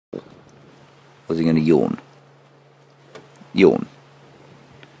Or is he going to yawn? Yawn.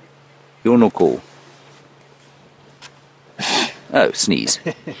 Yawn or call? Oh, sneeze.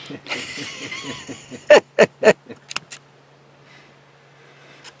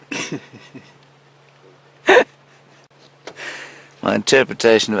 My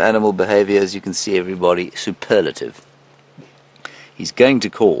interpretation of animal behavior, as you can see, everybody, superlative. He's going to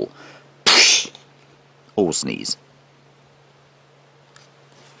call or sneeze.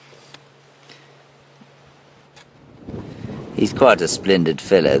 He's quite a splendid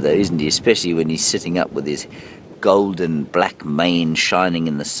fellow, though, isn't he? Especially when he's sitting up with his golden black mane shining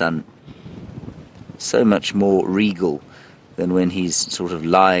in the sun. So much more regal than when he's sort of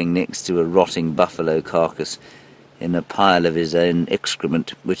lying next to a rotting buffalo carcass in a pile of his own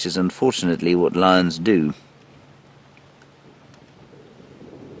excrement, which is unfortunately what lions do.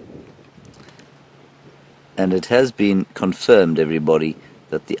 And it has been confirmed, everybody,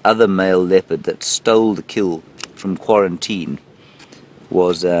 that the other male leopard that stole the kill from quarantine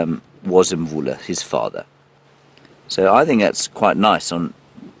was Mvula, his father. So I think that's quite nice on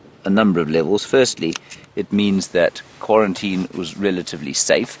a number of levels. Firstly, it means that quarantine was relatively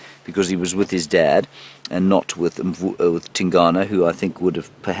safe because he was with his dad and not with Tingana, who I think would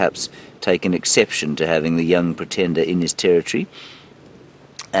have perhaps taken exception to having the young pretender in his territory.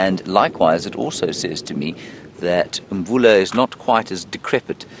 And likewise, it also says to me that Mvula is not quite as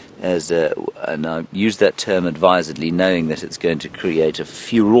decrepit as, and I use that term advisedly, knowing that it's going to create a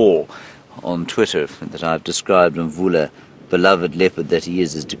furore on Twitter that I've described Mvula, beloved leopard that he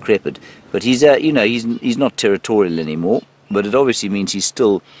is, as decrepit. But he's, he's not territorial anymore. But it obviously means he's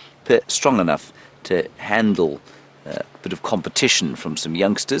still strong enough to handle a bit of competition from some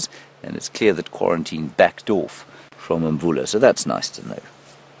youngsters, and it's clear that quarantine backed off from Mvula, so that's nice to know.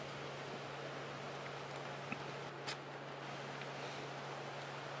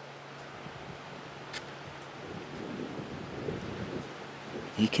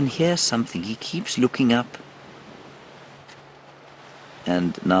 He can hear something. He keeps looking up.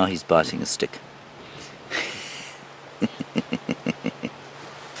 And now he's biting a stick.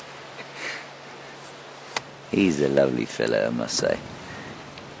 He's a lovely fellow, I must say.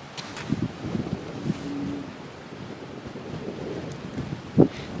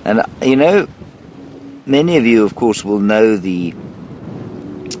 And, you know, many of you, of course, will know the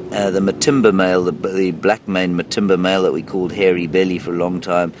Matimba male, the black-maned Matimba male that we called Hairy Belly for a long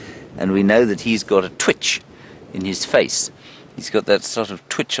time, and we know that he's got a twitch in his face. He's got that sort of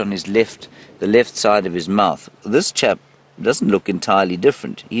twitch on his the left side of his mouth. This chap doesn't look entirely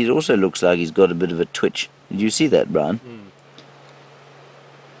different. He also looks like he's got a bit of a twitch. Did you see that, Brian?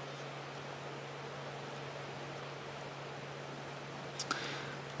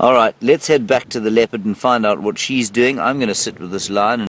 All right, let's head back to the leopard and find out what she's doing. I'm going to sit with this lion and